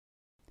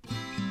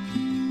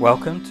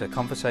Welcome to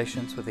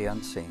Conversations with the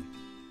Unseen.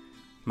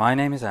 My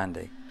name is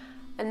Andy.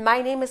 And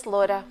my name is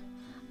Laura.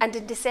 And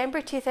in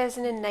December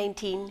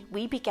 2019,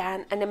 we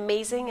began an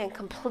amazing and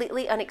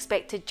completely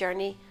unexpected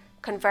journey,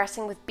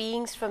 conversing with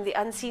beings from the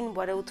unseen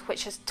world,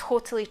 which has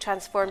totally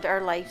transformed our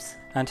lives.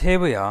 And here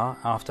we are,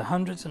 after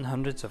hundreds and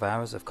hundreds of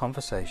hours of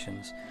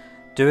conversations,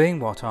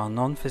 doing what our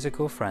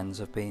non-physical friends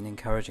have been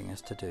encouraging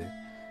us to do,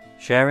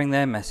 sharing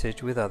their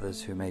message with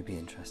others who may be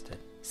interested.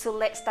 So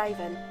let's dive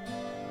in.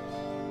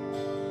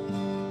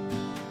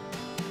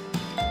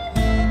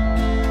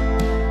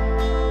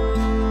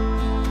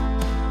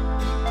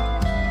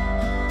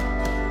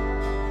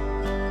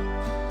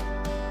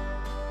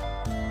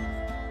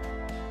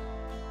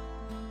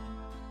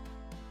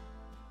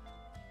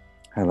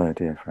 Hello,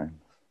 dear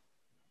friends.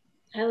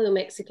 Hello,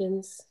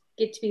 Mexicans.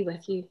 Good to be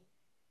with you.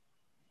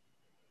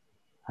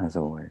 As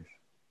always.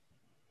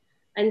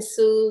 And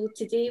so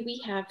today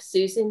we have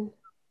Susan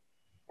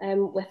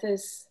with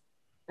us,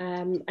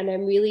 and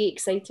I'm really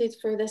excited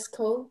for this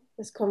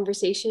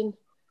conversation.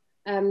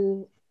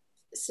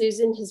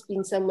 Susan has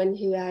been someone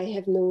who I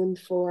have known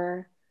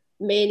for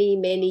many,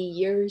 many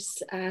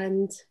years,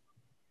 and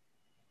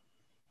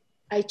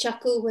I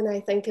chuckle when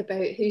I think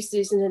about who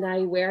Susan and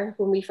I were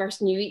when we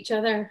first knew each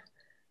other,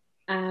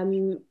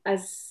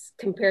 as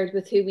compared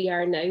with who we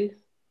are now.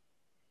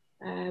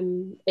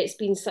 It's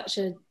been such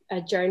a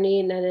journey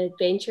and an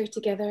adventure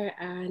together,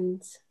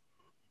 and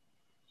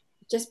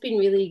just been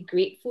really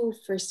grateful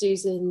for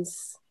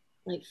Susan's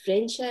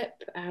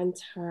friendship and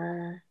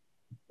her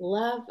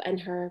love and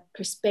her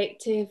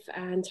perspective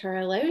and her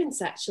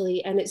allowance,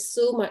 actually. And it's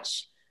so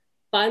much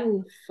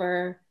fun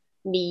for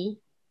me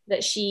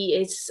that she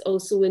is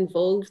also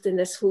involved in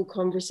this whole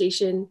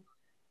conversation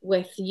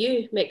with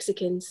you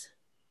Mexicans.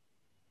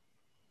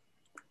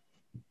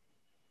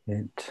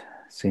 It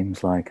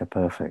seems like a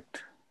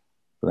perfect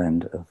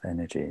blend of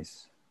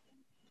energies.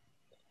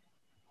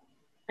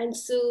 And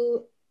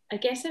so I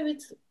guess I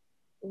would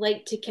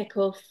like to kick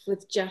off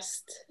with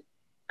just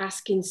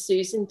asking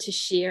Susan to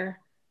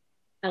share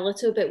a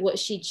little bit what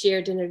she'd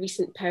shared in a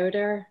recent Power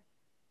Hour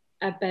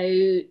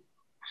about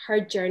her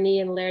journey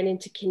and learning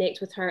to connect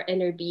with her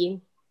inner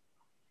being.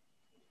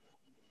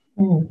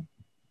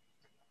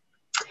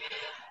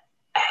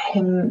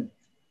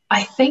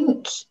 I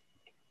think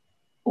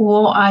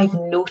what I've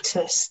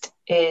noticed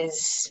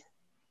is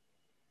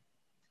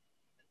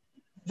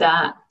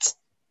that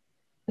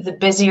the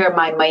busier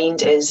my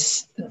mind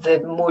is,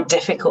 the more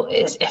difficult it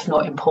is, if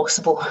not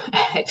impossible,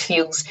 it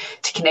feels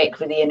to connect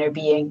with the inner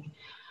being.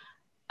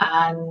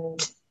 And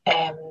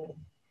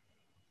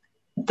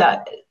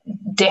that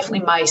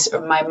definitely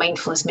my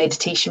mindfulness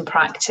meditation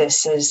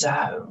practice is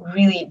a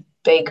really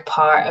big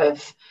part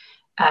of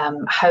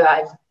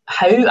how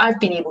I've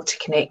been able to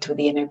connect with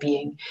the inner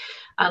being.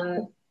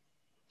 And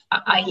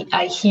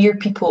I hear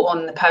people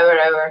on the Power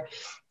Hour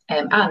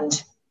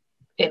and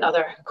in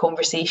other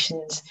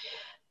conversations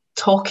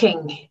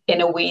talking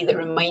in a way that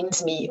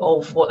reminds me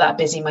of what that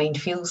busy mind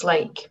feels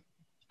like.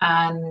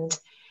 And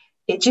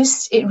it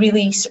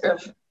really sort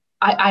of,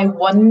 I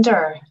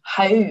wonder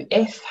how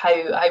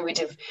I would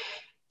have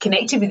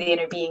connected with the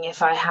inner being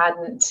if I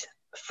hadn't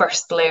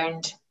first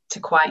learned to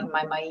quieten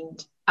my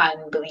mind.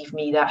 And believe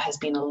me, that has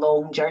been a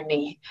long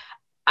journey.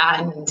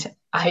 And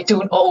I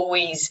don't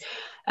always,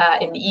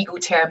 in the ego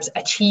terms,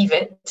 achieve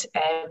it.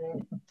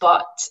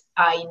 But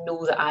I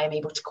know that I am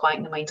able to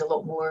quieten the mind a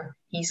lot more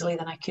easily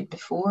than I could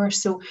before.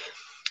 So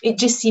it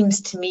just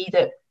seems to me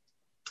that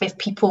if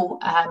people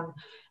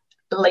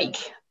like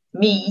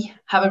me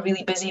have a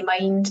really busy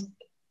mind,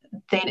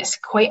 then it's a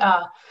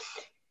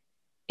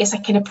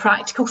kind of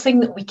practical thing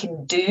that we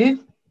can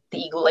do. The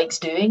ego likes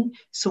doing,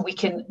 so we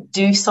can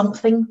do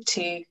something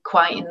to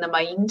quieten the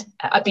mind.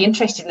 I'd be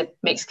interested in the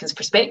Mexican's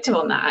perspective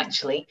on that,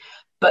 actually,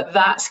 but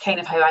that's kind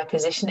of how I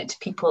position it to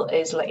people,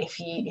 is like if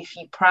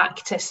you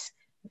practice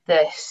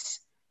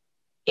this,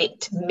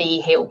 it may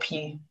help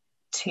you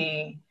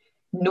to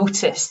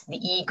notice the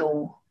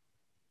ego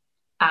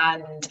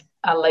and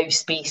allow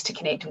space to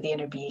connect with the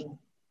inner being.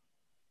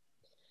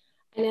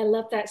 And I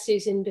love that,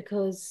 Susan,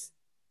 because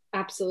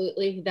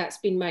absolutely that's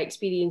been my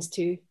experience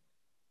too.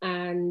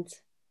 And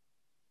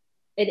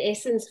in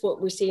essence,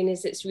 what we're saying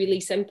is it's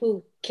really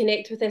simple.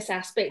 Connect with this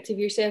aspect of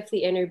yourself,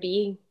 the inner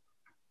being,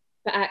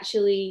 but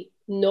actually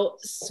not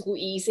so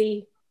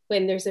easy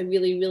when there's a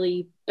really,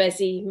 really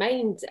busy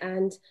mind.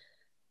 And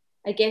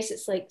I guess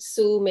it's like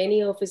so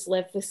many of us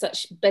live with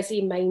such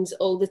busy minds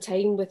all the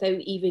time without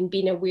even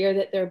being aware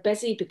that they're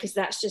busy, because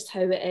that's just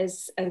how it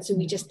is. And so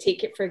we just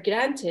take it for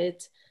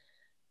granted,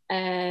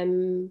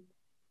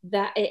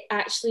 that it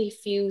actually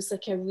feels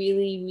like a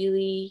really,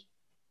 really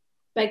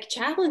big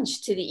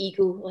challenge to the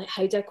ego. Like,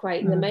 how do I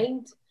quieten the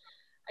mind?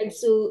 And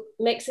so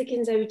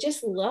Mexicans, I would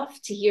just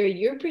love to hear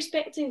your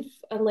perspective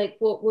on like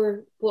what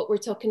we're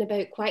talking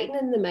about,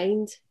 quietening the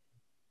mind.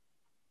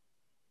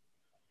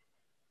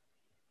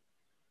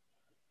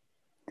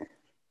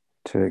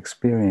 To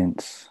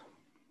experience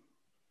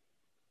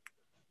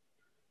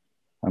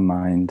a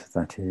mind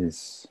that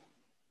is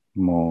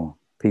more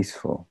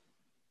peaceful,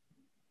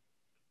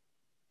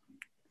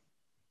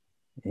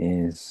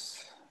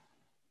 is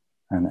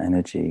an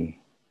energy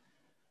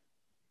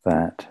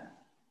that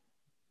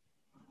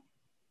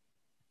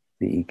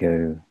the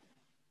ego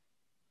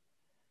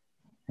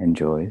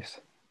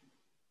enjoys,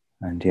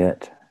 and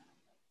yet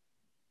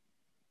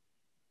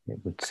it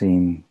would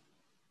seem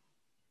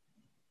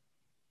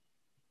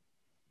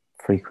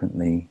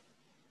frequently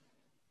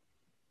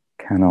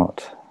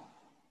cannot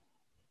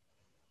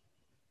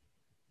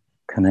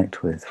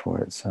connect with for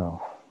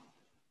itself.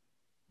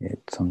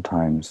 It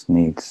sometimes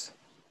needs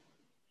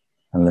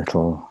a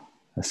little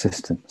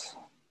assistance,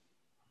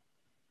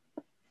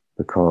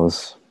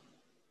 because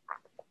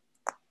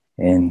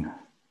in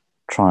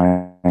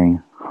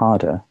trying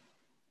harder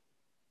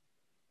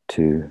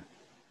to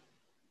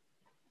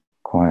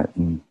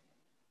quieten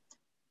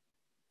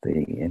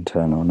the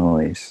internal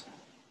noise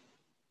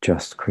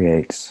just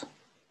creates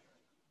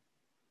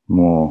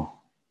more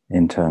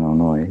internal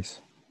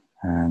noise,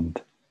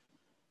 and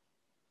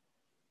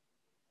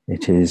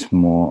it is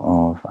more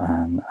of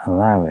an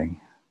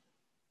allowing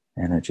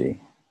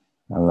energy,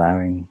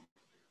 allowing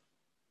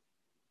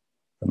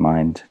the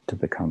mind to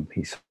become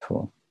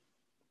peaceful.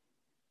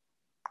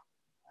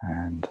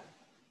 And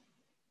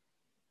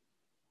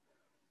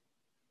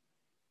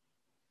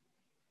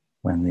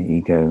when the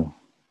ego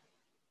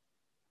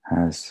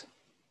has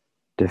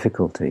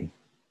difficulty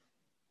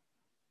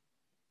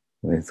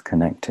with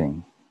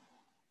connecting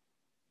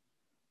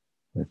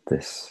with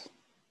this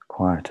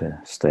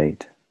quieter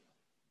state,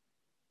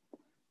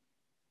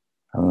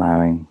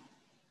 allowing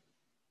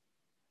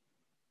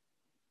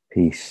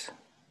peace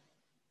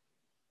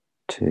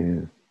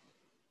to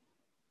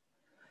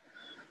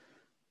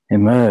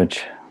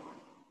emerge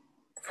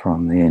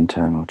from the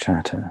internal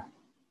chatter,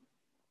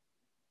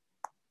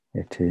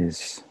 it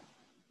is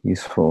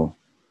useful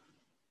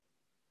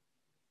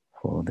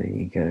for the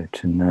ego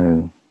to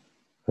know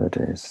that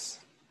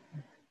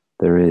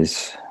there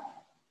is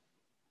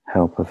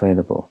help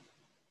available,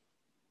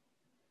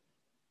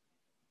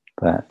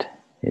 that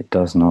it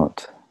does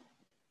not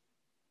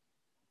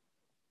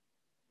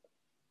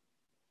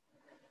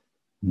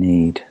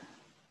need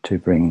to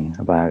bring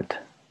about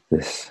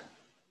this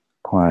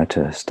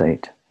quieter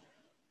state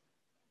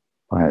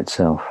by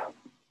itself.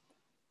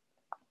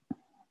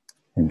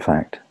 In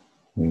fact,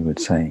 we would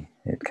say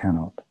it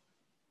cannot.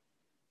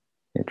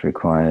 It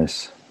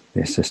requires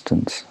the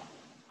assistance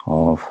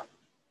of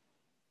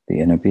the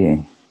inner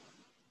being,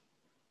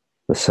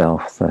 the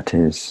self that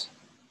is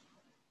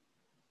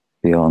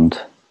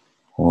beyond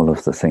all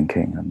of the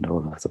thinking and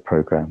all of the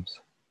programs,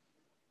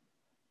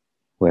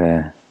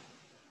 where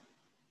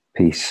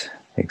peace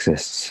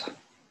exists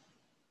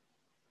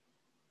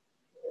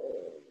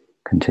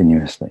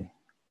continuously.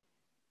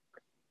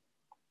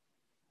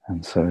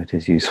 And so it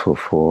is useful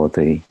for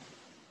the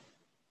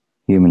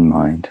human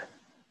mind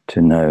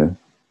to know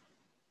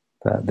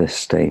that this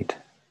state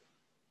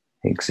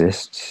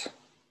exists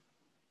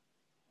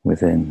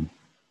within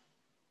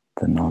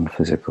the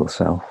non-physical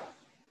self,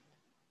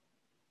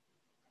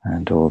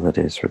 and all that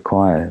is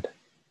required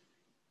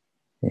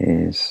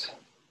is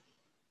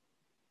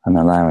an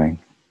allowing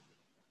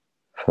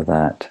for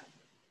that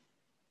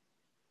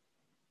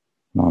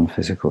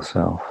non-physical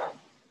self,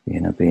 the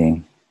inner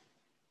being,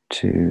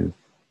 to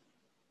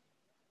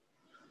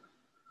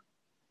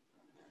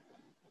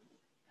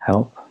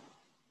help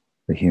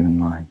the human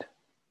mind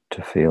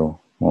to feel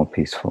more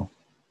peaceful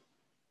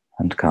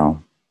and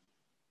calm.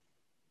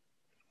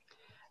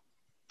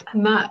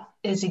 And that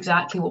is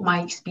exactly what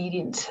my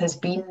experience has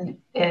been.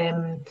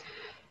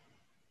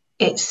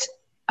 It's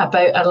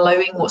about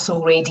allowing what's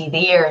already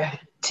there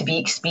to be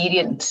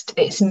experienced.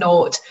 It's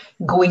not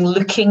going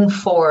looking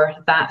for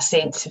that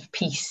sense of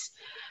peace,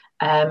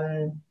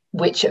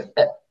 which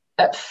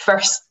at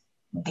first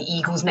the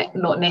ego's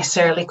not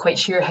necessarily quite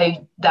sure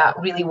how that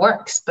really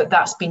works, but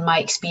that's been my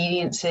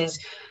experience, is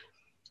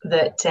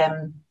that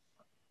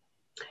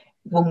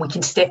when we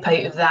can step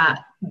out of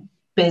that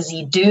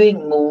busy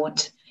doing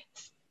mode,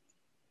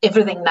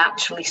 everything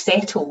naturally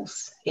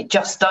settles. It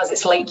just does.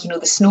 It's like,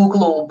 the snow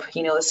globe,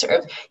 sort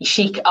of, you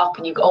shake it up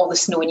and you've got all the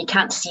snow and you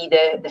can't see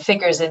the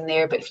figures in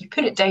there, but if you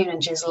put it down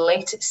and just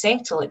let it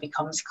settle, it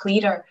becomes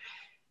clearer.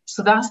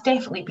 So that's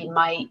definitely been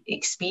my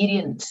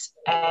experience,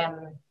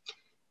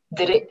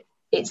 that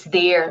it's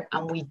there,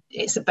 and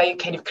it's about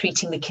kind of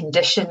creating the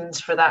conditions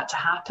for that to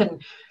happen.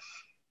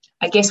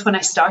 I guess when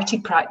I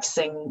started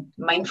practicing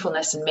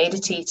mindfulness and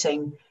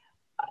meditating,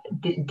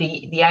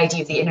 the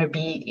idea of the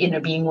inner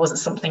being wasn't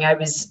something I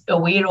was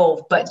aware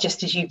of, but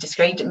just as you've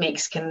described it,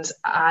 Mexicans,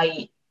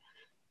 I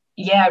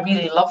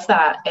really love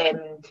that,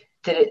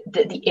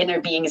 that the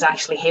inner being is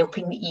actually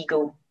helping the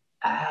ego.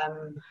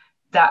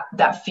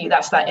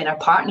 That's that inner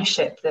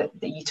partnership that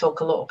you talk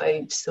a lot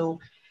about. So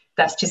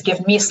that's just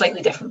given me a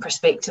slightly different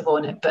perspective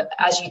on it. But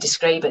as you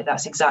describe it,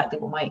 that's exactly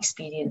what my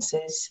experience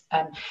is.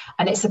 And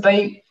it's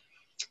about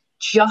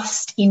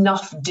just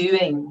enough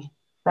doing.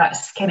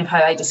 That's kind of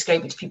how I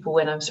describe it to people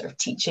when I'm sort of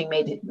teaching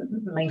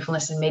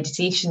mindfulness and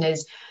meditation,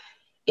 is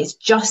it's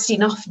just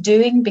enough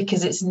doing,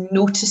 because it's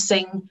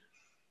noticing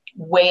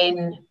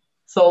when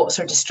thoughts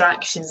or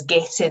distractions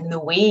get in the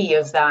way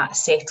of that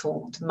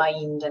settled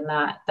mind and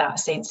that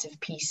sense of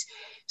peace.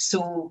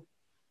 So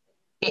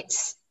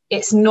it's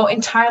not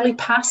entirely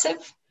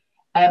passive,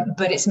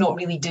 but it's not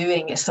really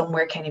doing. It's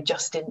somewhere kind of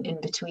just in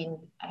between,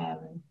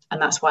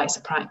 and that's why it's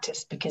a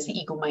practice, because the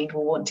ego mind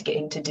will want to get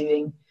into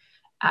doing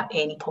at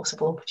any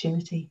possible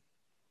opportunity.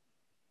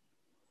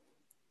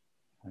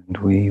 And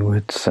we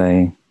would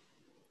say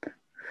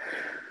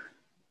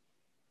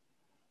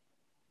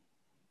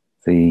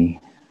the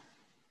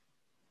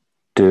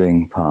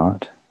doing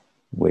part,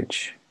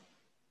 which,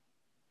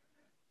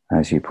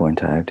 as you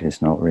point out,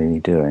 is not really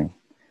doing,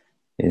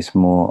 is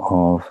more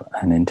of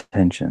an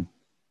intention.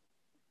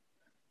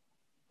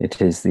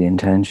 It is the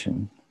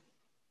intention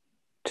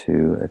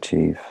to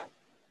achieve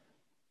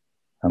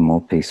a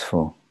more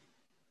peaceful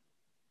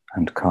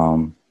and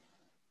calm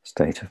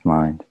state of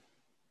mind.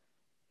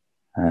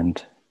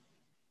 And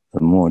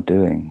the more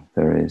doing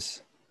there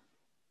is,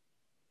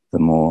 the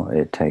more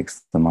it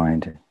takes the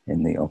mind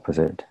in the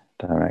opposite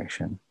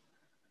direction.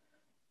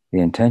 The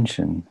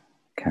intention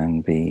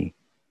can be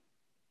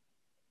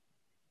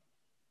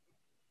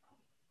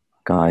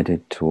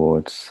guided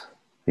towards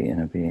the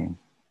inner being,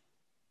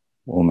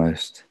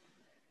 almost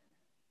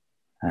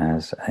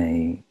as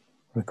a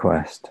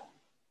request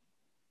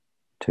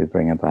to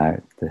bring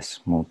about this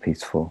more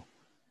peaceful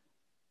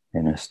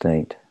inner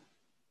state.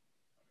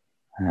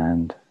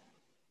 And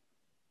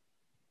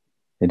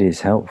it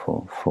is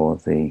helpful for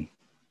the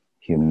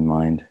human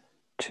mind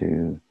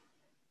to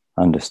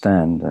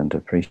understand and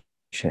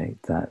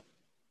appreciate that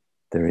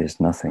there is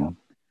nothing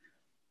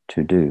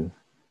to do.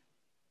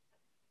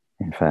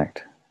 In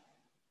fact,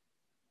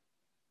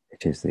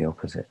 it is the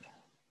opposite.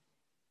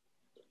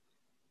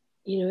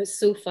 You know, it's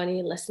so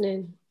funny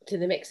listening to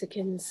the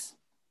Mexicans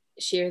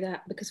share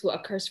that, because what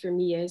occurs for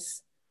me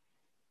is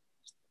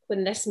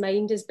when this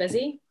mind is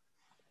busy,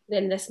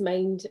 then this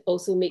mind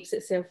also makes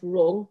itself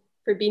wrong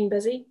for being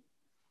busy,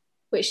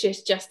 which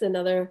is just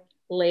another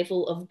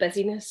level of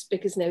busyness,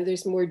 because now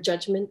there's more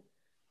judgment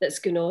that's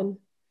going on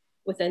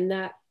within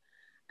that.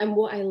 And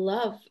what I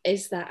love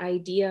is that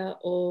idea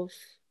of,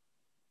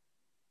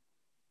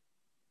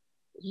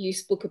 you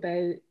spoke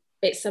about,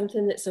 it's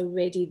something that's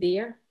already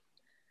there.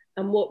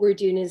 And what we're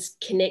doing is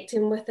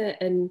connecting with it.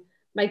 And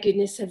my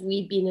goodness, have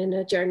we been in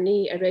a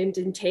journey around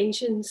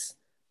intentions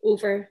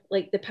over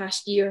like the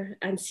past year,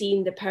 and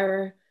seeing the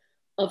power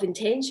of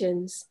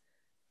intentions.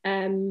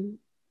 And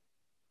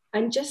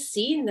just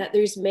seeing that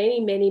there's many,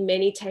 many,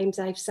 many times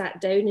I've sat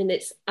down and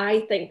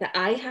I think that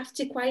I have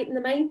to quieten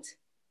the mind,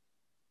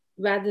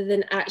 rather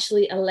than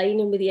actually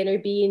aligning with the inner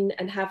being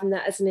and having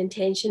that as an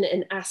intention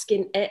and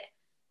asking it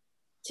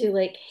to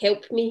like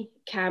help me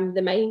calm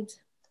the mind.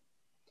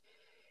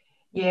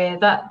 Yeah,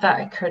 that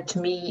occurred to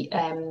me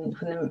when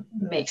the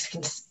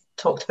Mexicans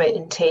talked about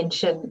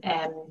intention,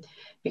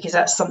 because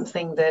that's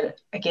something that,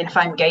 again, if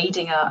I'm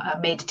guiding a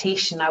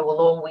meditation, I will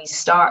always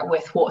start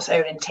with what's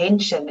our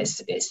intention.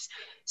 It's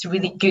a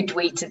really good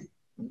way to,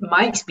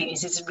 my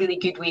experience, it's a really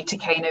good way to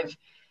kind of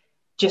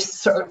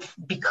just sort of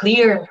be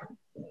clear,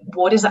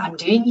 what is it I'm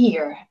doing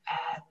here?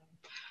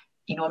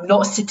 You know, I'm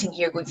not sitting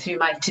here going through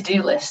my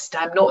to-do list.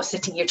 I'm not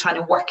sitting here trying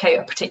to work out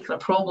a particular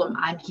problem.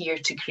 I'm here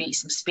to create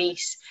some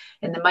space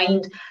in the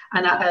mind.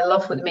 And I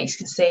love what the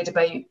Mexican said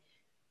about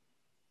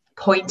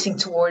pointing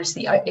towards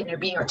the inner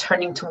being, or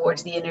turning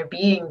towards the inner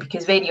being,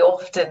 because very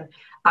often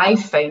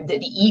I've found that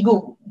the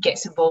ego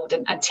gets involved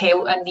and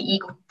the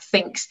ego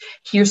thinks,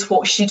 here's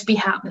what should be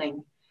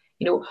happening.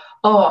 You know,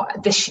 oh,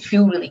 this should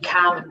feel really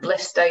calm and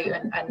blissed out,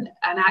 and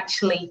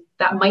actually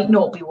that might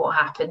not be what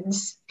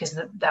happens, because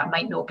that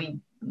might not be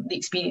the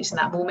experience in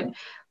that moment.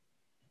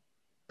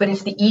 But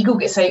if the ego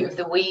gets out of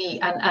the way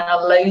and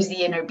allows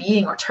the inner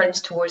being, or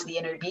turns towards the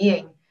inner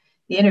being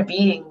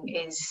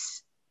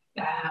is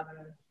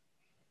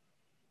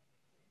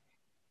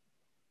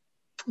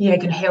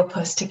going to help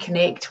us to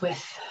connect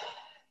with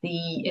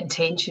the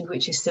intention,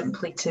 which is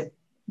simply to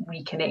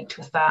reconnect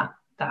with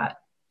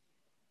that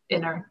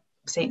inner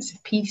sense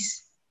of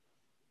peace.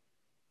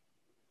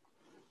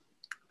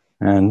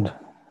 And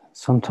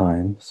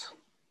sometimes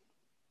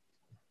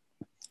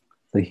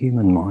the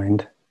human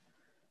mind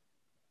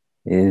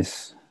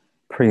is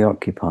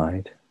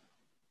preoccupied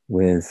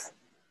with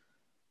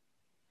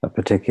a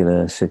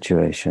particular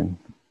situation,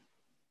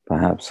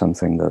 perhaps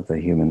something that the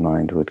human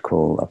mind would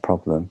call a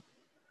problem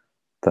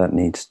that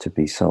needs to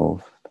be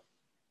solved.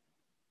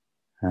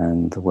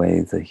 And the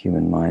way the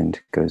human mind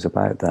goes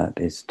about that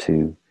is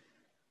to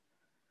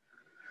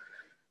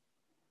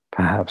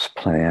perhaps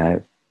play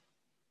out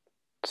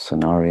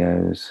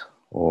scenarios,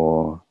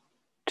 or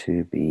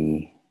to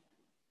be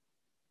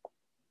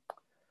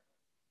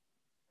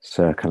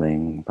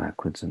circling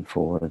backwards and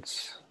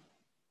forwards,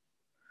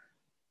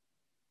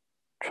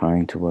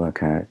 trying to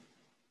work out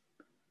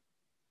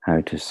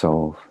how to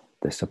solve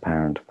this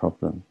apparent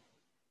problem.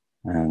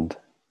 And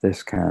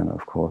this can,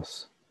 of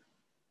course,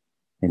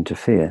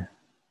 interfere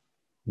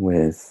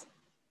with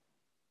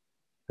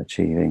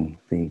achieving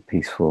the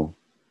peaceful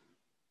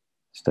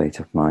state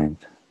of mind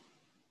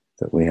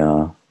that we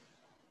are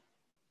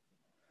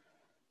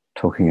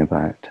talking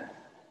about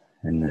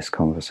in this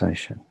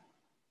conversation.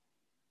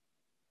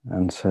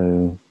 And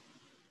so,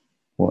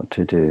 what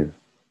to do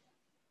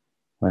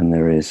when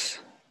there is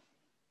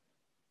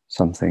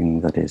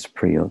something that is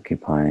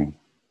preoccupying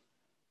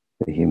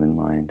the human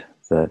mind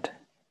that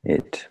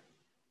it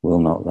will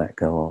not let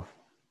go of.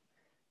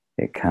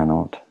 It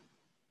cannot,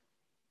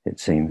 it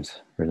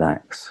seems,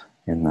 relax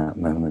in that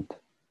moment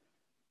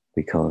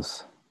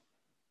because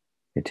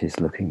it is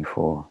looking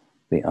for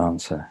the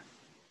answer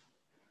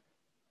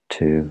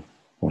to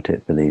what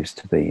it believes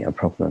to be a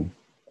problem.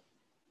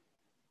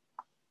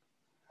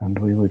 And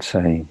we would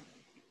say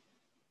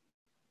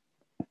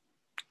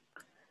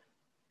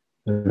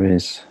there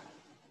is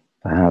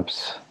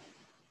perhaps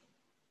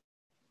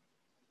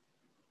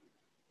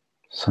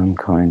some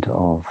kind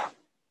of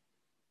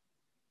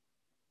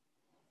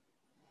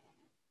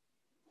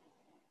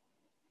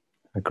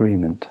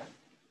agreement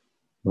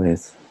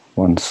with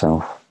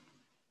oneself.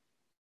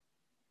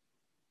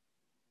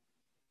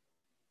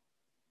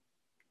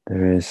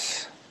 There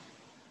is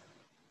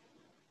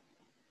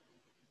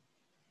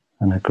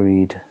an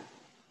agreed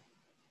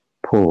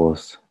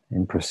pause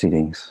in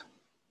proceedings,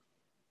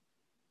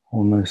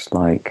 almost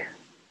like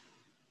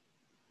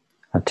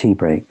a tea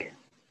break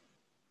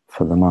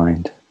for the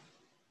mind,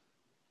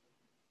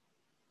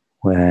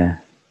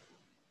 where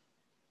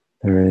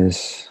there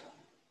is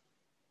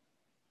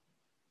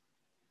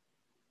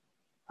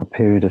a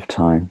period of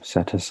time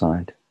set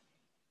aside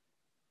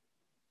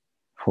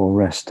for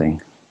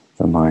resting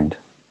the mind.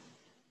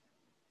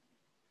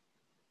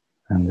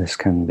 And this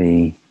can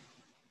be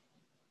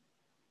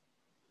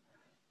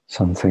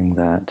something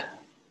that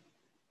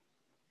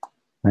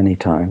many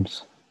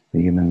times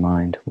the human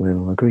mind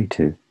will agree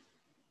to.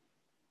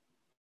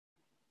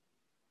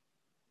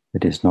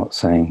 It is not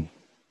saying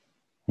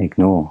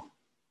ignore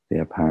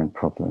the apparent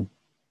problem.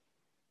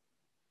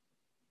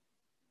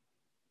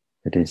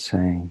 It is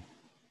saying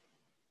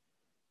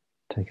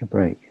take a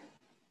break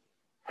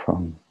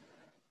from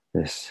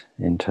this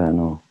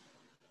internal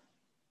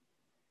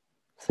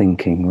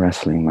thinking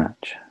wrestling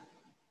match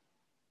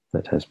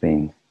that has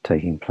been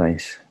taking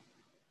place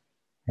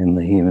in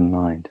the human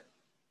mind.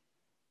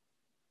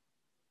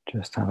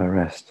 Just have a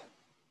rest.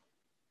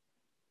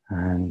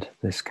 And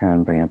this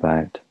can bring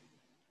about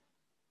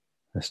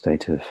a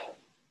state of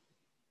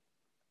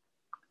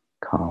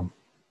calm.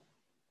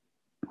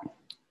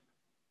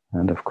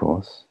 And of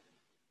course,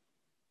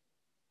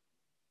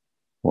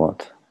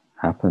 what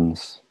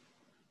happens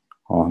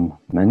on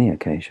many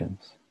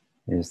occasions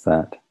is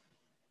that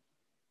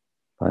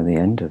by the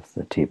end of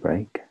the tea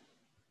break,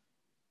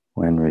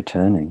 when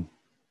returning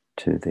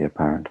to the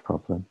apparent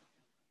problem,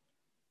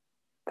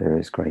 there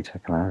is greater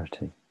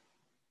clarity.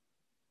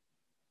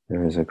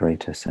 There is a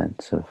greater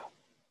sense of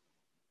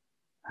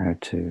how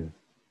to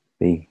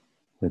be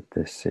with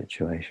this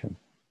situation.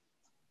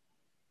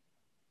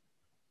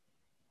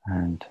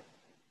 And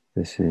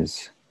this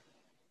is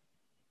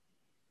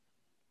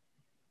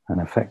an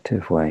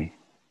effective way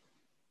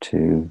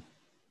to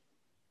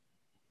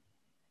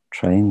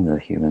train the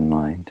human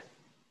mind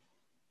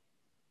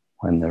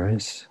when there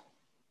is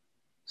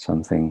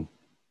something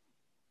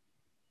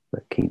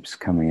that keeps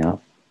coming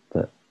up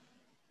that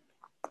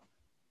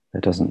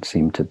there doesn't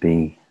seem to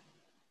be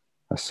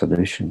a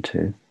solution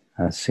to,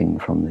 as seen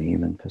from the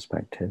human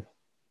perspective.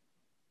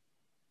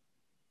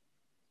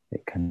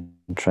 It can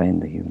train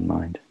the human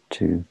mind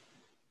to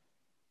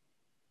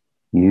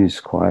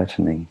use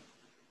quietening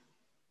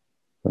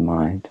the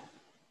mind,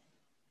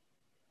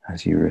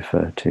 as you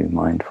refer to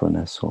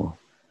mindfulness or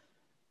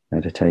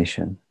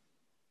meditation,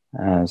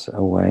 as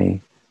a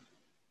way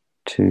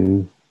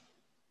to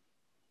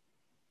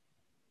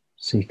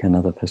seek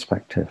another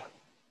perspective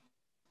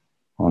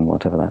on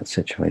whatever that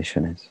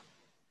situation is.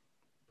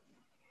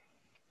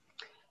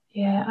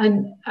 Yeah,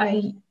 and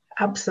I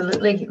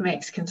absolutely,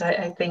 Mexicans,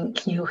 I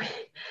think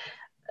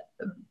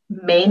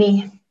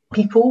many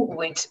people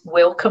would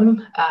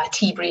welcome a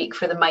tea break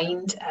for the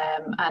mind,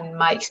 and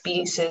my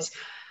experience is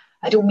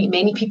I don't meet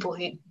many people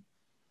who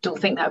don't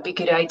think that would be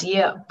a good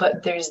idea,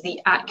 but there's the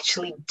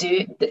actually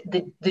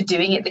the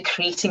doing it, the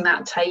creating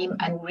that time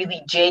and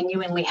really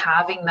genuinely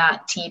having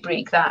that tea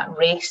break, that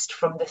rest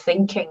from the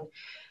thinking.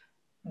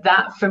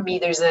 That for me,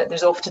 there's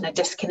often a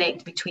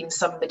disconnect between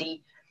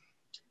somebody,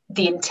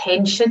 the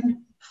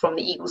intention from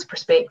the ego's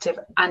perspective,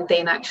 and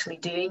then actually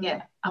doing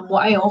it. And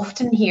what I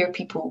often hear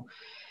people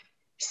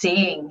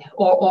saying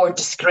or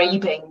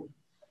describing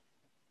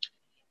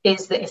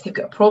is that if they've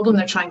got a problem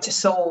they're trying to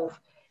solve,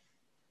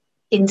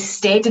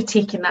 instead of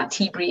taking that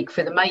tea break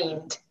for the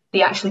mind,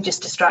 they actually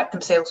just distract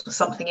themselves with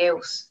something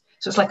else.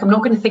 So it's like, I'm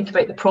not going to think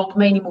about the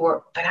problem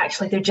anymore, but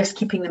actually they're just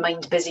keeping the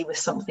mind busy with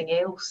something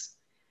else.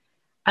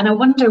 And I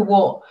wonder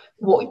what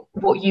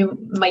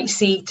you might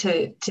say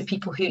to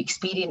people who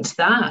experience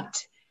that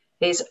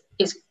is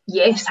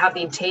yes, have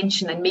the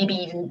intention and maybe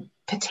even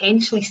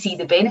potentially see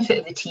the benefit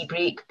of the tea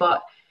break,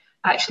 but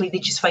actually they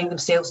just find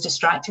themselves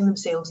distracting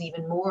themselves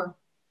even more.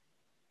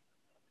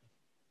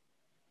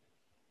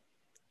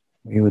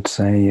 We would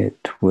say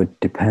it would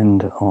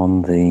depend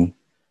on the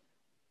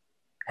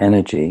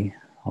energy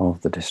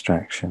of the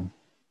distraction.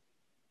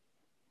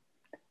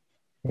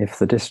 If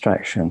the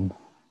distraction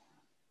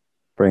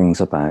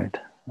brings about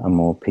a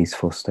more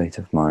peaceful state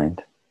of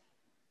mind,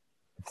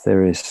 if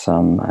there is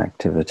some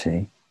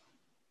activity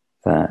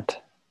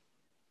that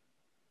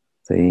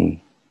the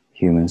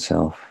human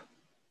self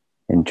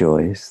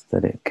enjoys,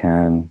 that it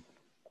can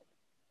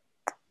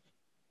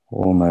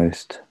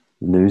almost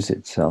lose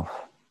itself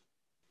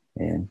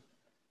in,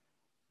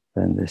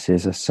 then this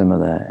is a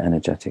similar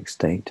energetic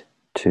state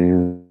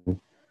to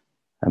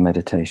a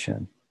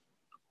meditation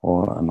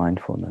or a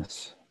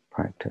mindfulness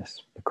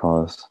practice,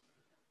 because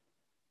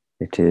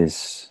it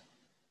is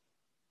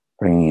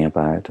bringing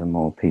about a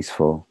more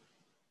peaceful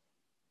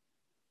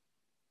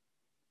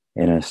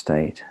inner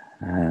state,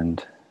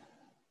 and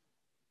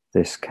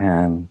this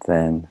can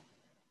then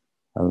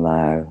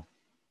allow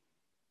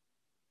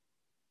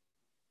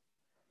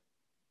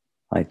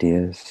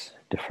ideas,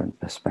 different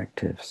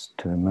perspectives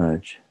to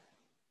emerge,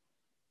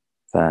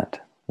 that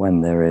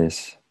when there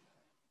is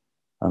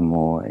a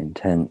more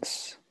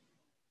intense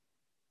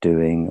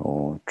doing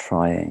or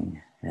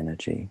trying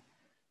energy,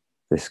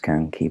 this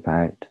can keep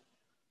out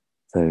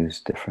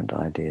those different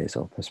ideas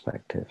or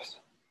perspectives.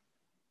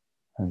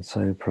 And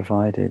so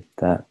provided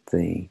that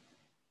the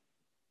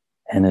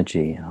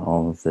energy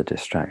of the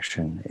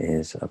distraction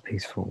is a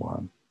peaceful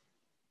one,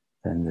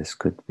 then this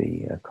could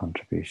be a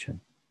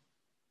contribution.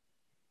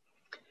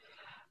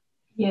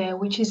 Yeah,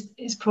 which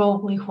is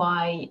probably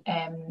why,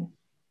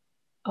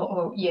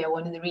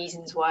 one of the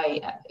reasons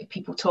why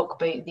people talk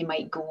about they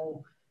might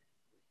go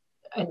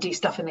and do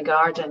stuff in the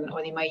garden,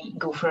 or they might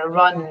go for a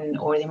run,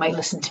 or they might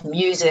listen to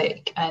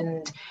music.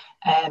 And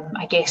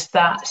I guess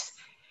that's,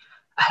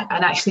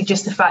 and actually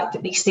just the fact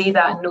that they say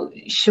that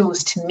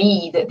shows to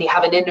me that they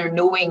have an inner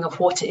knowing of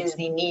what it is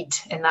they need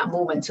in that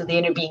moment. So the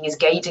inner being is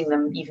guiding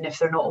them, even if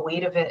they're not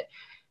aware of it.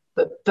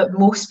 But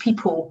most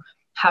people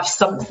have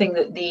something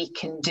that they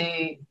can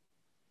do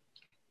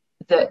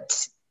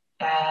that,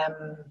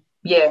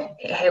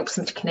 it helps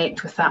them to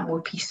connect with that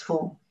more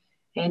peaceful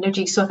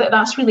energy. So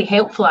that's really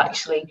helpful,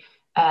 actually.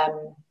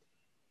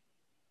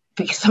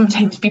 Because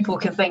sometimes people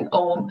can think,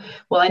 oh,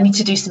 well, I need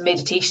to do some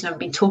meditation. I've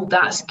been told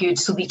that's good.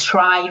 So they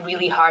try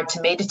really hard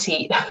to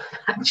meditate.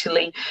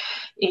 Actually,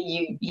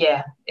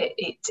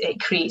 it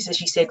creates, as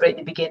you said right at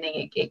the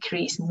beginning, it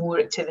creates more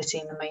activity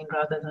in the mind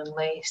rather than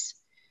less.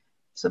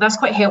 So that's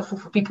quite helpful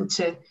for people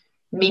to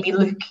maybe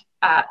look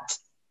at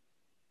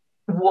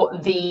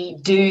what they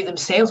do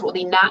themselves, what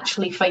they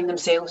naturally find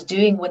themselves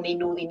doing when they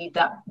know they need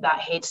that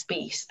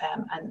headspace.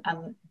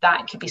 And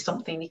that could be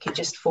something they could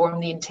just form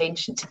the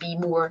intention to be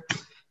more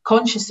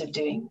conscious of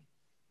doing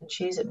and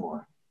choose it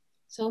more.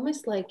 It's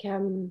almost like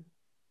the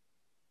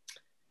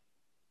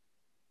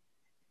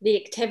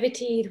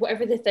activity,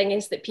 whatever the thing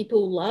is that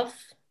people love,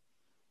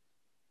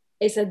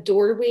 is a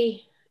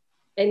doorway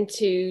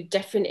into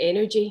different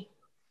energy.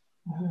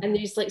 Mm-hmm. And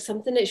there's like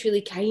something that's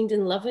really kind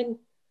and loving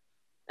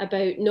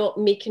about not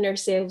making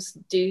ourselves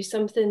do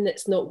something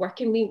that's not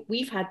working.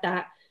 We've had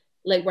that,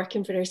 like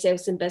working for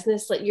ourselves in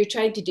business, like you're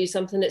trying to do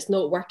something that's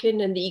not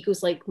working and the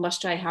ego's like,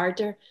 must try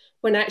harder,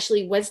 when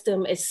actually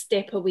wisdom is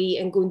step away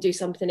and go and do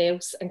something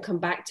else and come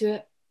back to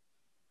it.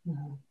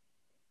 Mm-hmm.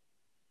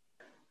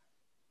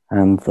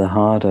 And the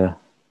harder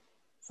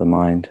the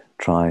mind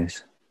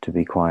tries to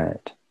be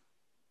quiet,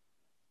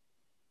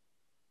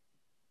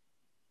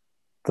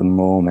 the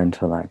more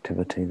mental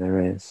activity there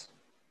is.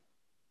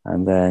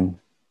 And then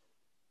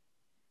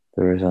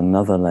there is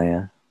another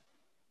layer,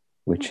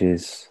 which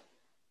is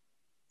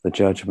the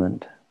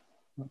judgment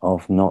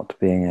of not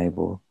being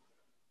able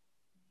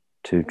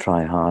to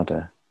try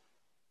harder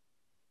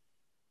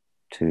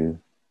to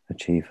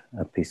achieve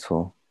a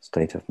peaceful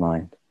state of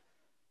mind.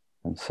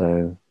 And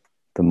so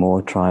the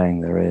more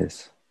trying there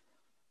is,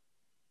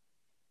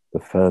 the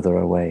further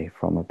away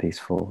from a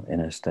peaceful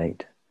inner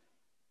state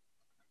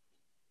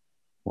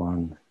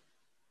one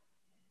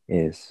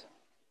is.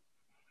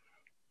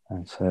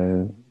 And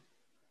so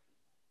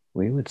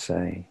we would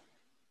say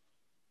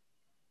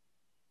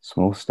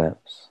small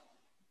steps.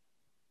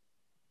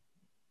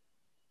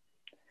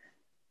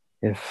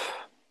 If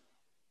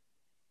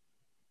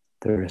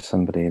there is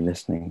somebody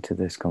listening to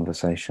this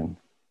conversation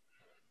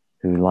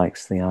who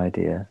likes the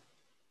idea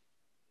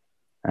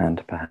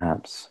and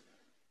perhaps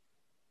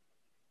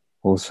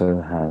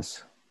also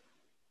has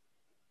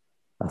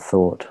a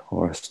thought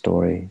or a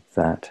story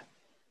that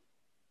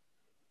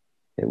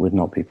it would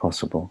not be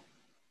possible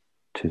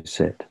to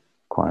sit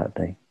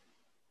quietly,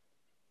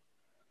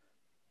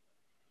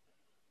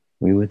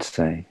 we would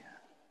say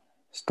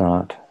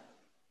start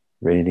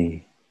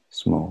really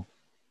small.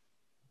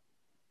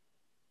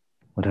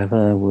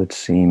 Whatever would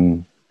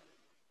seem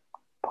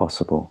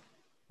possible,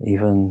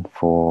 even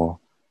for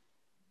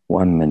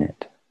 1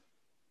 minute,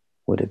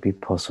 would it be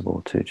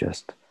possible to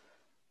just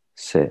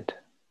sit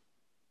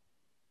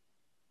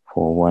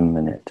for 1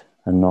 minute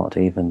and not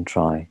even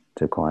try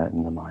to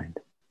quieten the mind?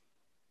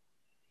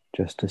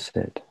 Just to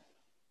sit,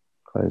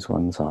 close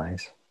one's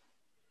eyes,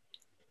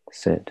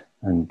 sit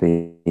and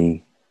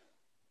be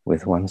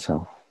with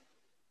oneself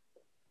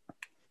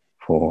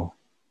for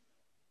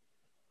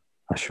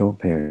a short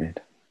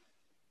period,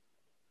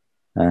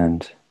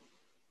 and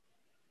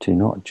to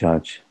not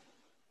judge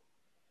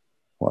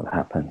what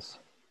happens,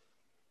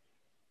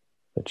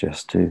 but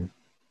just to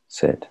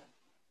sit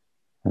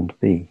and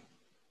be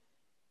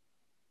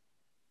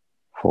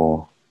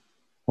for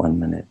 1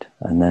 minute,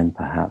 and then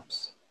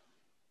perhaps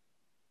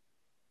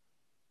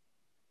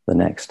the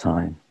next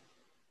time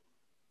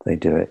they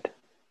do it,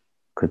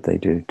 could they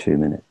do 2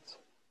 minutes?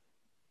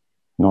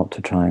 Not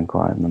to try and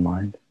quieten the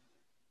mind,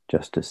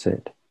 just to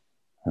sit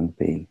and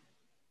be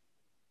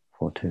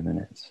for 2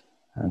 minutes.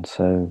 And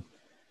so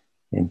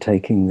in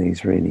taking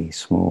these really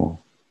small,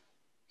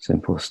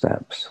 simple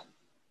steps,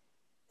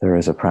 there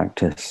is a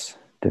practice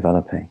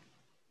developing.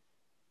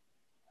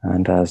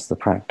 And as the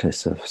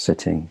practice of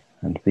sitting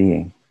and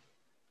being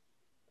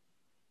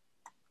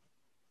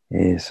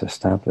is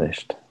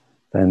established,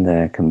 then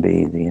there can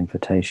be the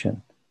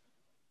invitation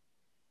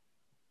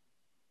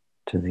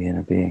to the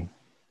inner being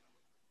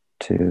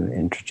to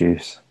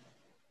introduce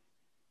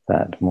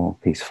that more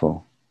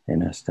peaceful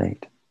inner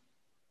state.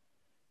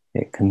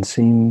 It can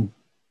seem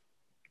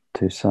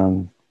to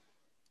some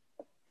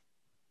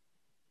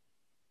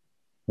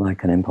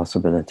like an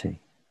impossibility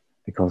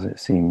because it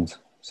seems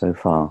so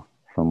far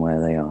from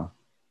where they are.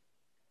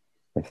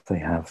 If they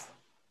have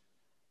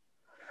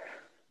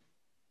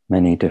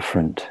many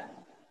different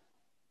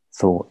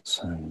thoughts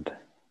and,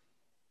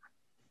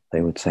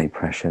 they would say,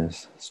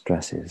 pressures,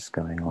 stresses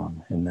going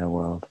on in their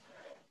world,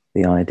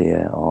 the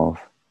idea of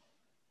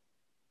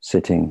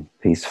sitting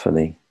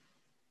peacefully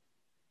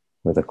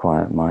with a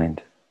quiet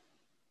mind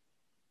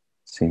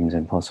seems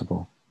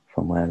impossible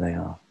from where they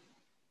are.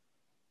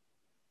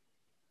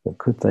 But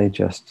could they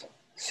just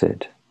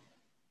sit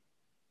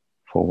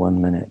for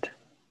 1 minute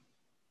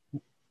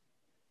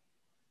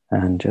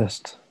and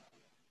just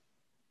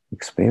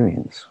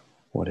experience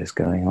what is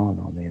going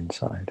on the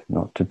inside,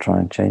 not to try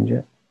and change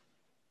it,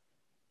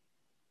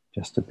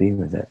 just to be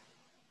with it,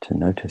 to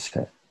notice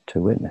it, to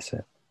witness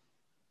it?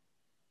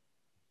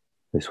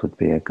 This would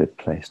be a good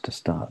place to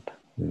start,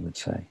 we would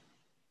say.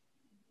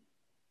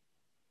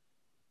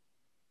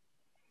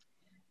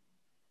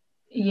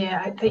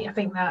 Yeah, I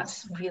think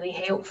that's really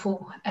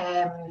helpful.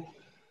 And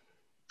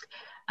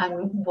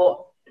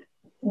what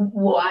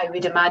I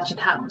would imagine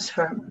happens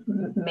for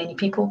many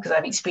people, because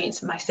I've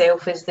experienced it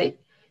myself, is that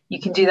you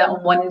can do that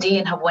on one day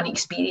and have one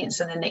experience,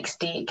 and the next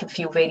day it can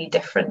feel very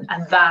different.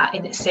 And that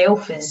in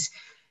itself is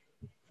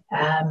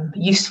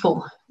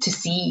useful to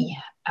see,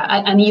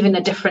 and even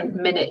a different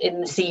minute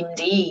in the same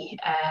day.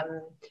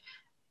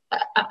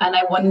 And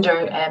I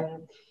wonder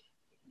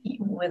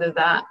whether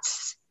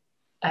that's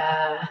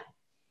a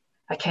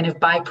kind of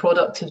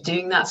byproduct of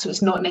doing that. So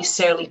it's not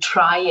necessarily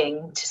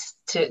trying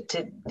to,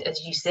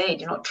 as you said,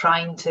 you're not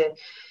trying to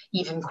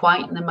even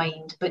quieten the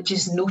mind, but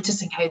just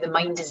noticing how the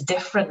mind is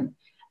different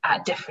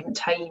at different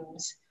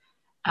times.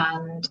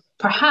 And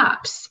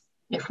perhaps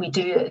if we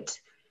do it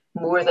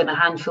more than a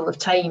handful of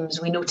times,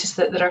 we notice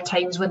that there are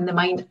times when the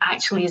mind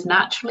actually is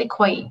naturally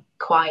quite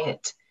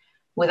quiet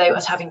without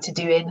us having to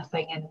do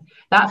anything. And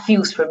that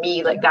feels for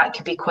me like that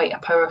could be quite a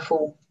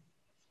powerful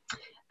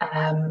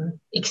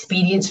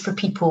experience for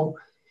people,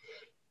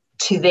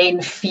 to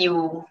then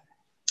feel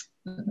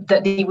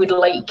that they would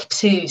like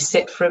to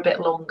sit for a bit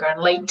longer and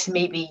like to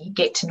maybe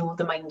get to know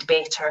the mind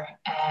better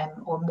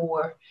or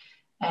more.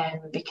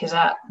 Because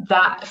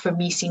that for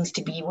me seems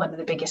to be one of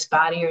the biggest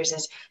barriers,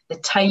 is the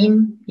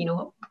time,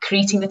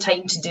 creating the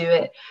time to do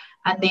it,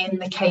 and then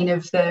the kind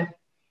of the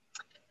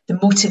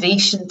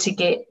motivation to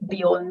get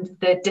beyond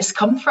the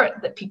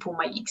discomfort that people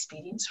might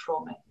experience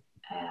from it.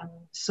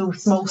 So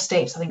small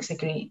steps, I think, is a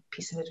great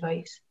piece of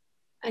advice.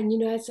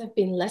 And as I've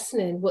been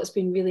listening, what's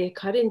been really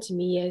occurring to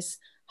me is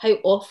how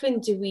often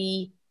do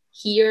we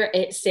hear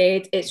it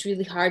said it's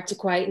really hard to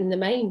quieten the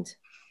mind.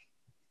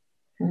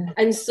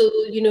 And so,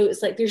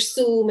 it's like there's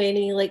so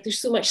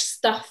much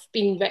stuff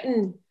being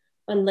written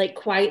on like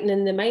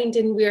quietening the mind,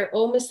 and we're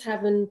almost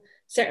having,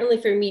 certainly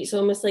for me, it's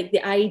almost like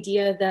the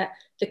idea that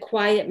the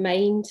quiet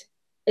mind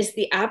is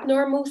the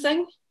abnormal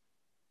thing,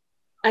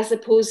 as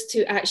opposed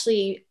to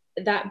actually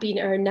that being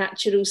our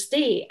natural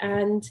state.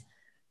 And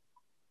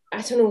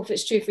I don't know if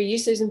it's true for you,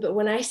 Susan, but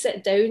when I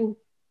sit down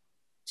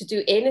to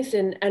do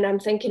anything and I'm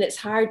thinking it's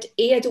hard,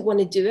 A, I don't want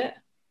to do it.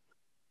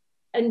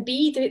 And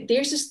B,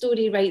 there's a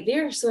story right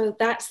there. So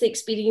that's the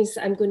experience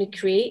that I'm going to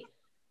create,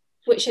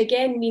 which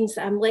again means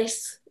that I'm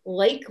less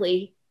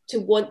likely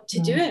to want to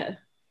do it.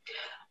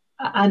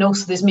 And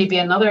also there's maybe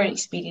another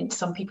experience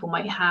some people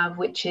might have,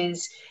 which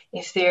is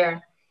if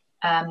they're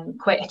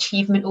quite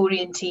achievement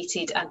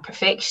orientated and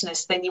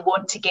perfectionist, then you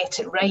want to get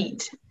it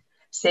right,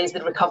 says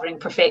the recovering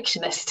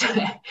perfectionist.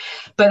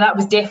 But that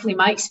was definitely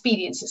my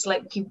experience. It's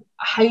like,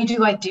 how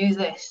do I do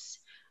this?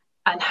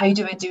 And how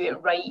do I do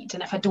it right?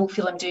 And if I don't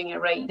feel I'm doing it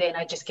right, then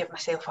I just give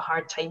myself a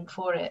hard time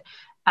for it.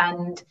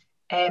 And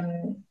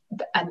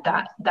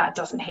that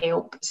doesn't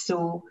help.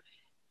 So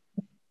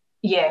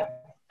yeah,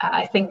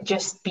 I think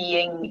just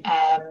being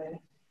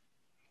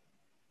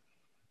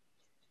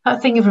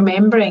that thing of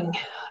remembering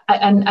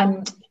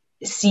and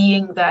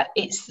seeing that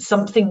it's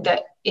something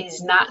that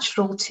is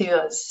natural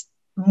to us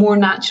more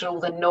natural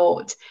than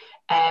not.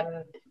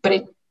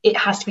 But it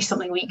has to be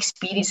something we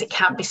experience. It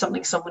can't be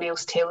something someone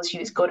else tells you.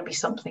 It's got to be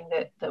something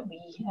that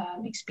we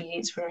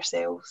experience for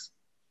ourselves.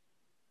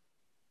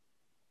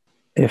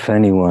 If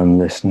anyone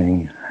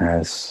listening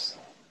has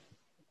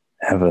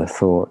ever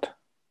thought,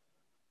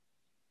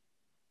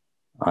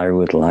 I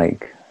would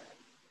like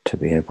to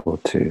be able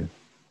to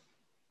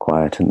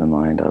quieten the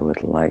mind, I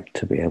would like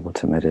to be able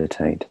to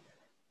meditate,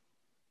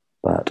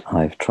 but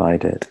I've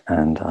tried it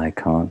and I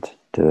can't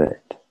do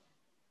it,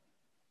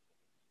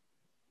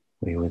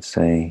 we would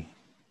say,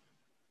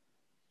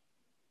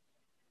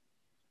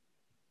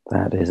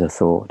 that is a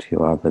thought you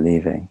are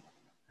believing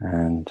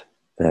and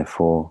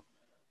therefore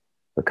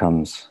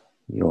becomes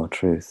your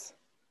truth.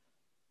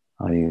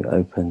 Are you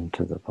open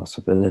to the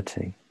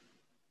possibility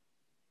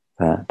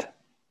that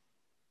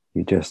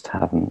you just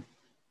haven't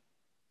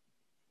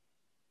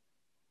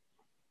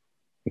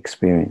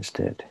experienced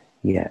it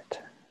yet,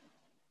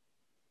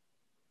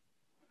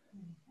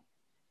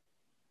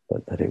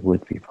 but that it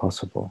would be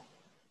possible?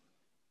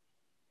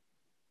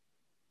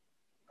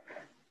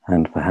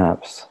 And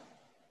perhaps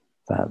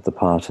that the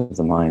part of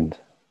the mind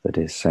that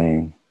is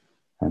saying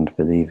and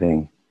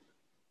believing,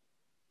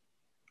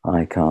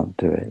 I can't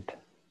do it,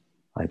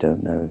 I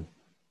don't know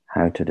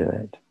how to do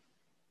it,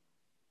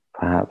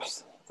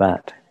 perhaps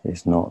that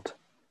is not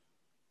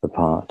the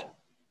part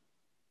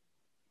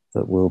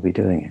that will be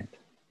doing it.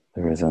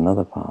 There is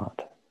another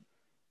part,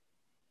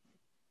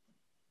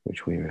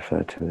 which we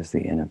refer to as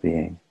the inner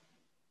being,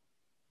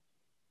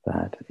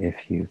 that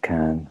if you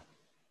can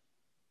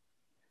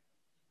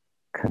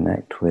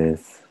connect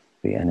with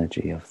the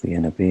energy of the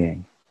inner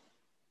being,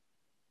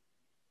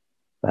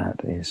 that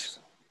is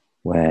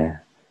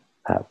where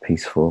that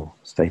peaceful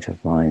state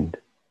of mind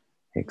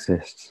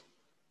exists.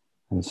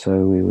 And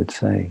so we would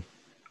say,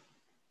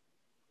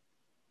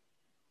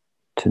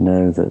 to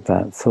know that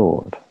that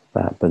thought,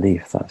 that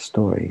belief, that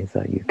story,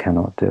 that you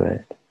cannot do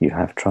it, you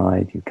have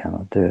tried, you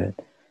cannot do it,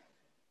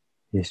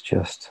 is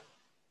just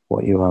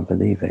what you are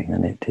believing.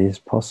 And it is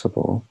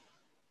possible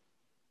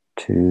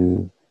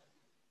to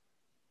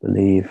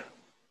believe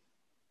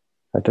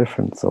a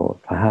different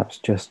thought, perhaps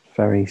just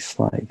very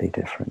slightly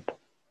different.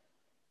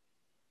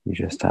 You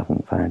just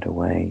haven't found a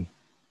way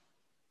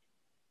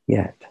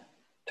yet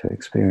to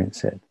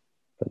experience it,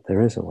 but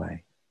there is a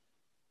way.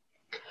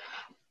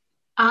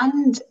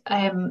 And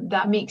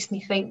that makes me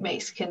think,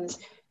 Mexicans,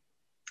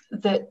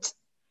 that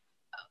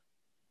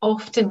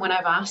often when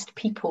I've asked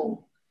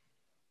people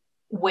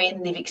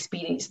when they've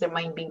experienced their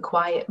mind being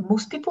quiet,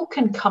 most people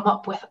can come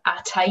up with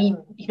a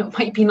time. You know, it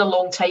might be a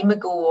long time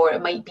ago, or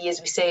it might be, as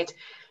we said,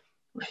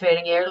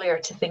 referring earlier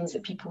to things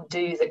that people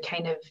do that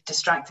kind of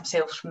distract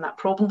themselves from that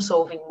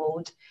problem-solving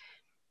mode,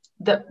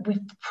 that we've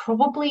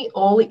probably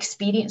all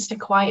experienced a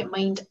quiet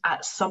mind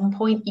at some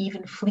point,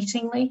 even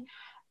fleetingly.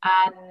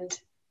 And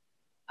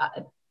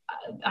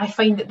I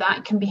find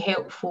that can be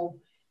helpful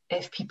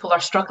if people are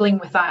struggling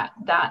with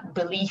that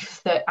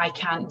belief that I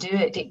can't do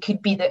it. It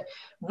could be that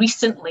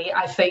recently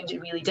I found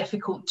it really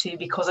difficult to,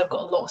 because I've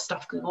got a lot of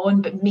stuff going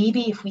on. But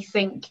maybe if we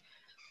think,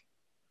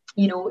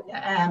 you know,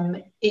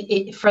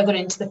 it further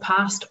into the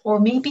past, or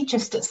maybe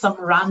just at some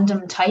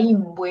random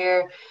time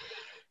where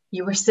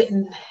you were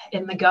sitting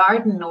in the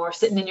garden or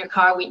sitting in your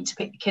car waiting to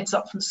pick the kids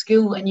up from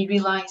school, and you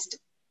realised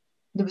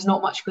there was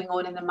not much going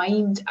on in the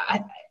mind.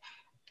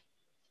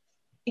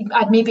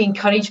 I'd maybe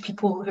encourage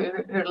people who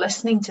are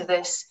listening to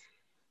this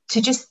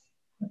to just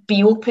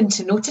be open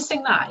to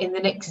noticing that in the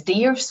next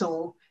day or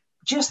so.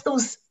 Just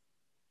those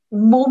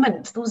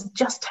moments, those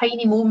just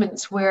tiny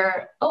moments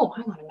where, oh,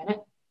 hang on a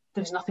minute,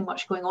 there's nothing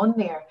much going on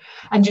there.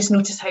 And just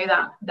notice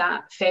how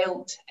that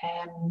felt.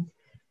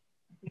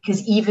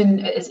 Because even,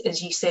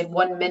 as you said,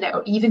 1 minute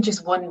or even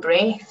just one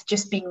breath,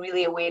 just being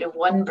really aware of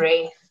one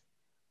breath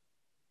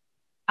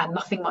and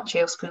nothing much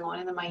else going on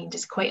in the mind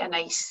is quite a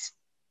nice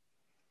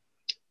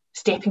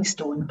stepping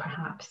stone,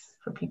 perhaps,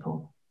 for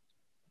people.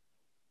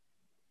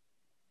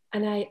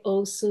 And I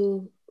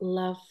also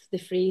love the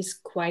phrase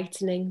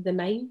quietening the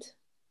mind,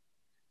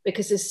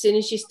 because as soon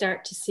as you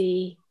start to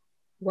say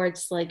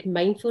words like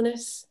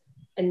mindfulness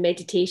and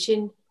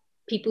meditation,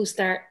 the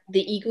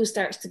ego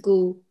starts to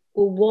go,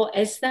 well, what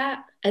is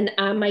that? And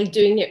am I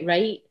doing it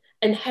right?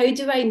 And how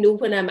do I know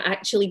when I'm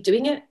actually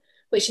doing it?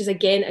 Which is,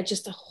 again,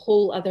 just a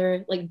whole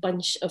other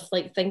bunch of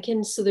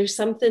thinking. So there's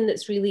something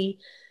that's really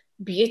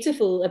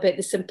beautiful about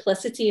the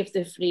simplicity of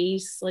the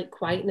phrase,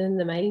 quietening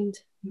the mind.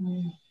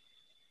 Mm.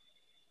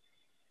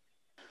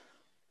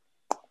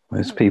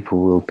 Most people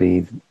will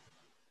be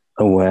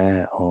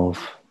aware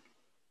of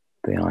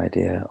the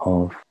idea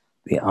of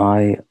the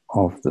eye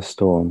of the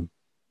storm.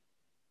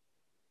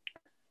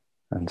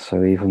 And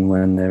so even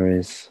when there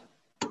is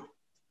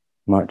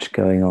much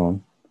going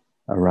on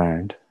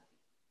around,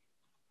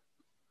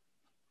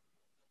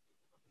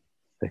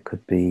 there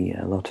could be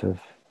a lot of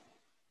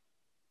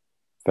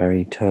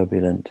very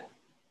turbulent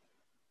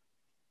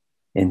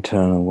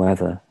internal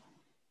weather.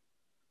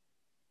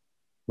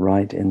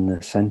 Right in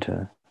the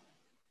center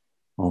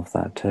of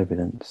that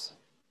turbulence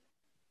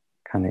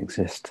can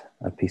exist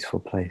a peaceful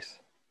place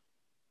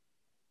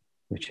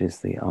which is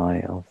the eye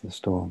of the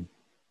storm.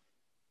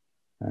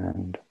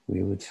 And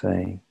we would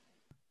say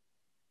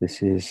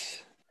this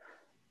is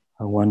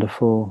a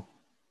wonderful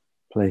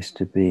place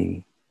to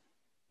be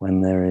when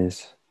there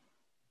is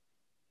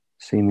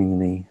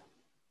seemingly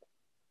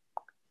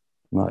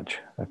much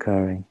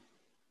occurring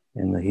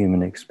in the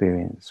human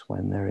experience,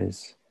 when there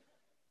is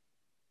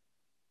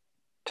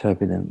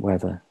turbulent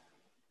weather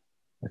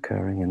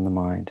occurring in the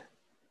mind,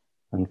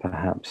 and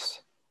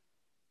perhaps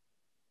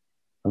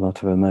a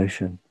lot of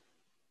emotion.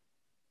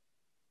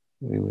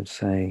 We would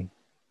say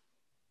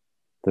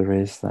there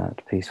is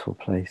that peaceful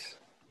place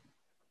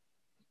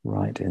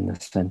right in the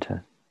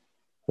center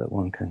that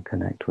one can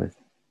connect with.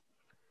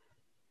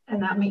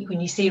 And that when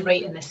you say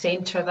right in the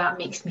center, that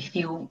makes me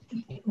feel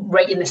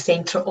right in the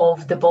center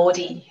of the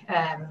body.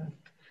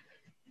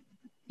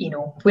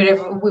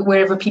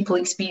 Wherever people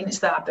experience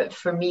that, but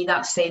for me,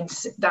 that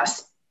sense,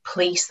 that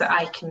place that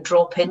I can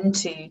drop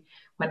into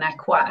when I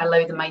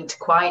allow the mind to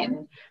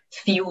quieten,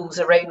 feels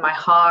around my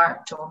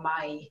heart or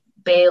my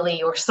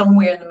belly or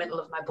somewhere in the middle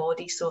of my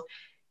body. So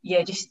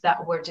yeah, just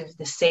that word of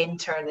the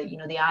center, that,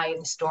 the eye of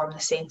the storm, the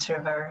center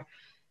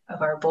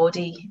of our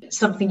body.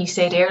 Something you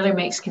said earlier,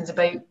 Mexicans,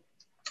 about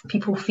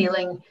people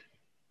feeling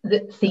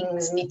that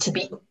things need to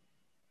be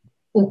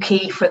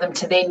okay for them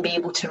to then be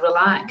able to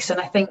relax. And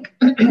I think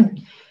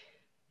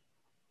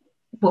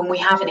when we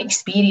have an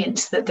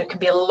experience that there can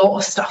be a lot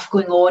of stuff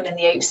going on in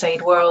the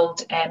outside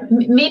world,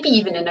 maybe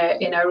even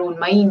in our own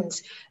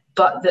minds,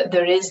 but that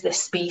there is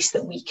this space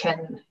that we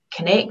can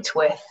connect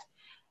with,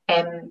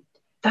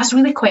 that's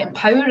really quite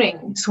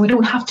empowering. So we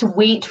don't have to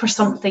wait for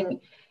something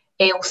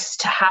else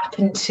to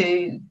happen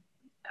to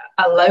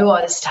allow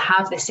us to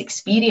have this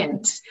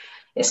experience.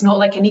 It's not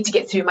like I need to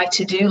get through my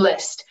to-do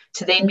list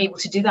to then be able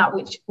to do that,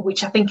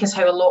 which I think is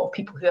how a lot of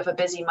people who have a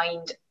busy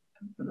mind,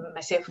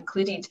 myself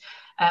included,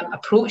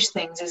 approach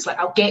things. Is like,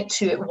 I'll get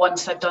to it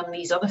once I've done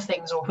these other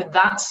things, or when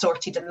that's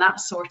sorted and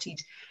that's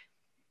sorted.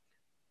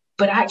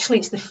 But actually,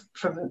 it's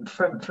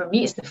for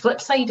me, it's the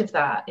flip side of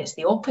that. It's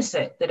the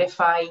opposite, that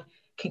if I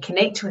can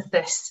connect with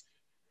this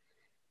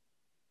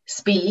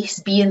space,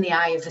 be in the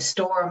eye of the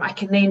storm, I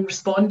can then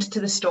respond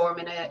to the storm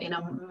in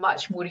a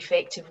much more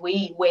effective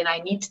way when I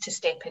need to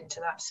step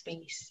into that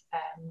space.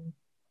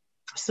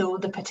 So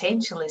the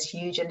potential is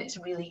huge, and it's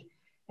really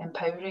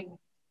empowering.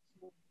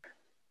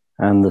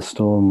 And the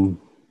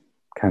storm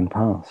can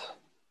pass.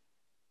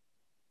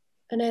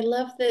 And I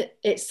love that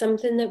it's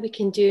something that we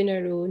can do on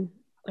our own,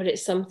 or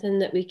it's something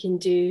that we can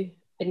do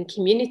in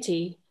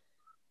community.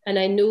 And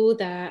I know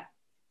that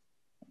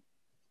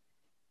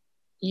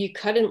you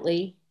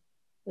currently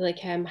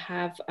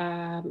have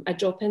a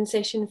drop-in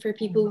session for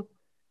people,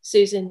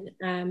 Susan.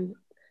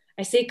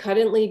 I say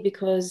currently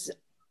because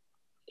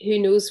who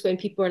knows when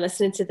people are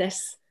listening to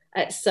this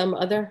at some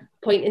other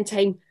point in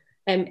time,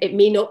 it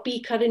may not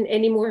be current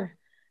anymore.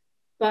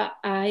 But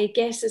I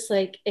guess it's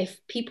like,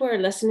 if people are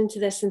listening to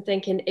this and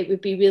thinking it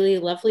would be really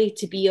lovely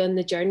to be on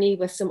the journey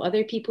with some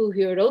other people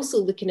who are also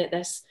looking at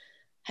this,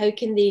 how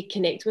can they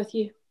connect with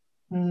you?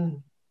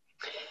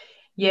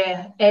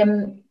 Yeah.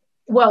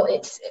 Well,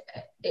 it's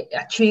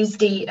a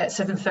Tuesday at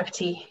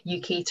 7:30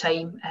 UK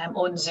time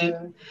on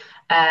Zoom.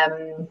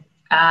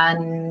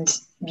 And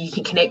you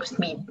can connect with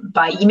me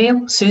by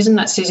email, Susan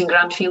at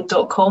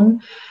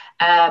susangranfield.com,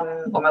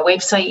 or my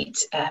website,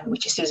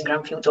 which is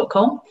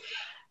susangranfield.com.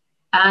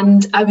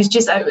 And I was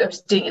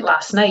doing it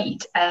last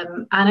night,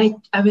 and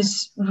I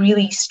was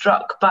really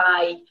struck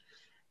by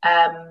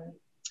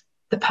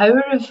the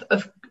power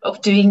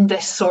of doing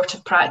this sort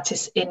of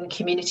practice in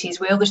community as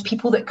well. There's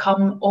people that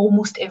come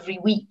almost every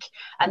week,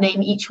 and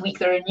then each week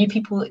there are new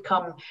people that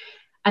come,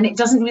 and it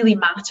doesn't really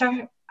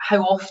matter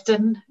how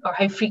often or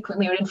how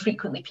frequently or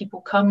infrequently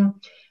people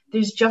come.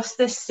 There's just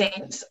this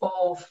sense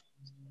of,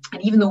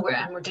 and even though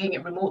we're doing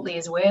it remotely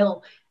as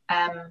well,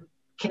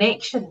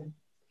 connection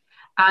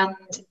and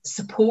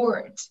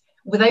support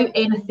without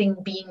anything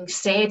being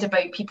said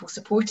about people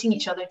supporting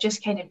each other,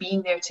 just kind of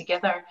being there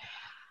together.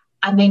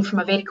 And then from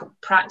a very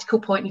practical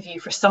point of view,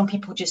 for some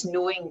people, just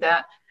knowing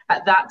that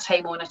at that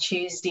time on a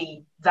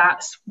Tuesday,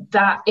 that's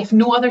that, if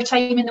no other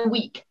time in the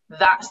week,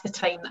 that's the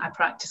time that I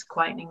practice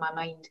quietening my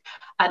mind.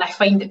 And I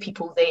find that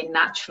people then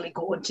naturally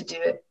go on to do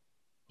it.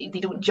 They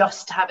don't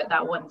just have it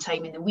that one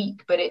time in the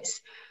week, but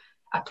it's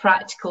a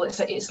practical,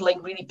 it's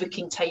like really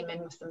booking time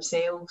in with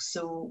themselves.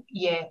 So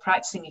yeah,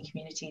 practicing in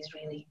community is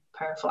really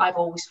powerful. I've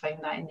always found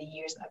that in the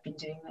years that I've been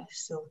doing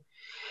this. So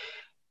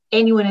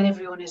anyone and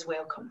everyone is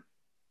welcome.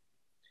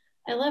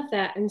 I love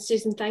that. And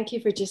Susan, thank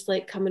you for just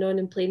coming on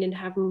and playing and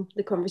having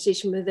the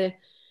conversation with the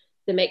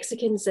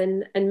Mexicans.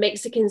 And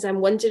Mexicans, I'm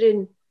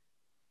wondering,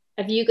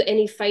 have you got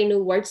any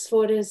final words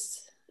for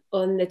us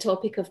on the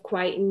topic of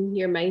quieting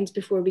your mind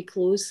before we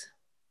close?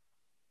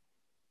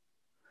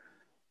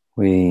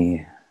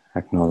 We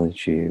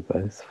acknowledge you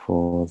both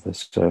for the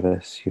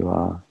service you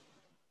are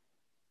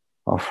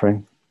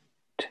offering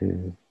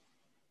to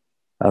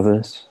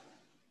others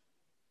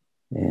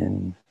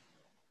in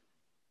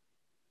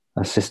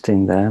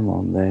assisting them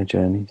on their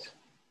journeys,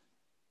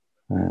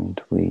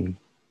 and we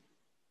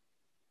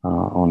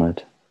are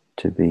honoured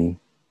to be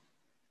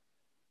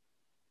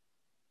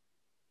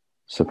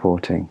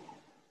supporting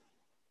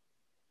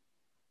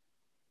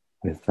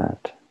with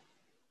that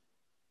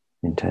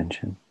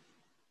intention.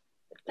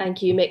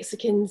 Thank you,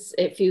 Mexicans.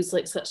 It feels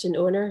like such an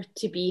honor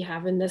to be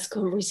having this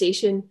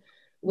conversation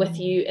with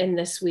you in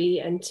this way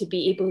and to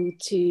be able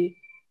to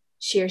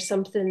share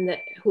something that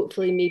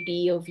hopefully may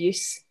be of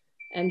use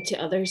to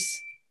others.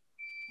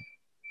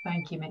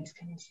 Thank you,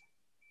 Mexicans.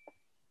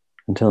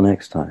 Until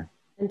next time.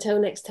 Until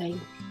next time.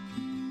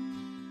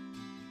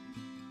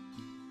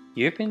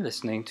 You've been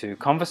listening to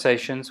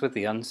Conversations with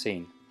the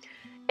Unseen.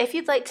 If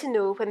you'd like to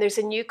know when there's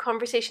a new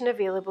conversation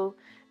available,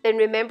 then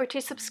remember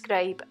to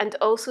subscribe and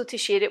also to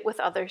share it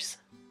with others.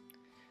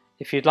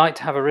 If you'd like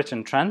to have a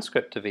written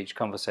transcript of each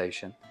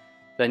conversation,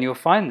 then you'll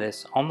find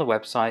this on the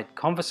website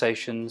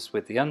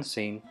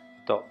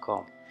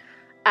conversationswiththeunseen.com.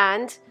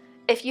 And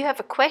if you have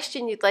a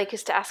question you'd like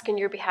us to ask on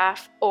your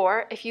behalf,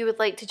 or if you would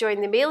like to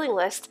join the mailing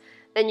list,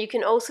 then you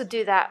can also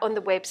do that on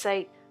the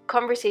website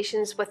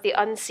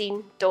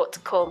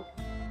conversationswiththeunseen.com.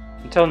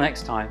 Until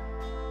next time.